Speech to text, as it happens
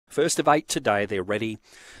First of 8 today. They're ready,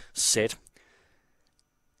 set,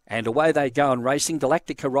 and away they go and racing.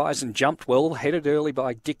 Galactic Horizon jumped well, headed early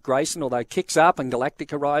by Dick Grayson, although kicks up, and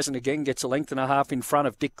Galactic Horizon again gets a length and a half in front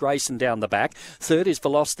of Dick Grayson down the back. Third is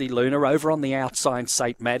Velocity Luna, over on the outside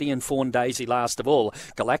St. Maddie, and Fawn Daisy last of all.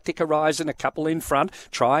 Galactic Horizon a couple in front,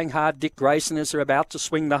 trying hard Dick Grayson as they're about to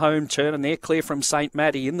swing the home turn, and they're clear from St.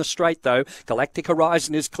 Maddie. In the straight though, Galactic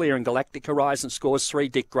Horizon is clear, and Galactic Horizon scores 3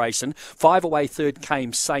 Dick Grayson. 5 away third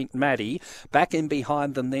came St. Maddie. Back in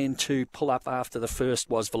behind them then to pull up after the first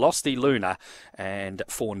was Velocity Luna and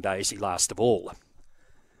Fawn Daisy last of all.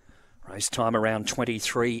 Race time around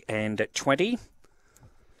 23 and 20.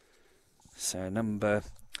 So number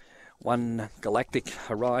 1 Galactic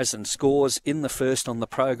Horizon scores in the first on the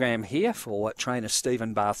program here for trainer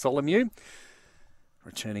Stephen Bartholomew.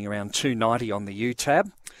 Returning around 290 on the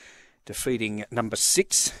U-tab. Defeating number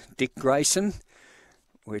 6 Dick Grayson,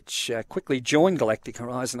 which quickly joined Galactic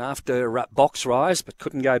Horizon after box rise, but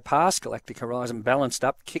couldn't go past. Galactic Horizon balanced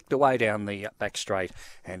up, kicked away down the back straight,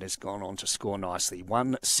 and has gone on to score nicely.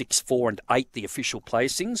 1, 6, 4 and 8, the official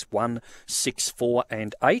placings. 1, 6, 4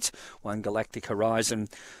 and 8. 1 Galactic Horizon,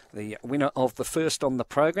 the winner of the first on the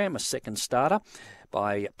program, a second starter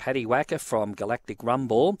by Paddy Wacker from Galactic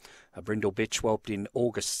Rumball. A brindle bitch whelped in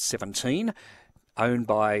August 17, owned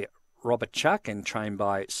by Robert Chuck and trained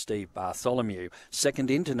by Steve Bartholomew. Second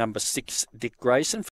into number 6, Dick Grayson.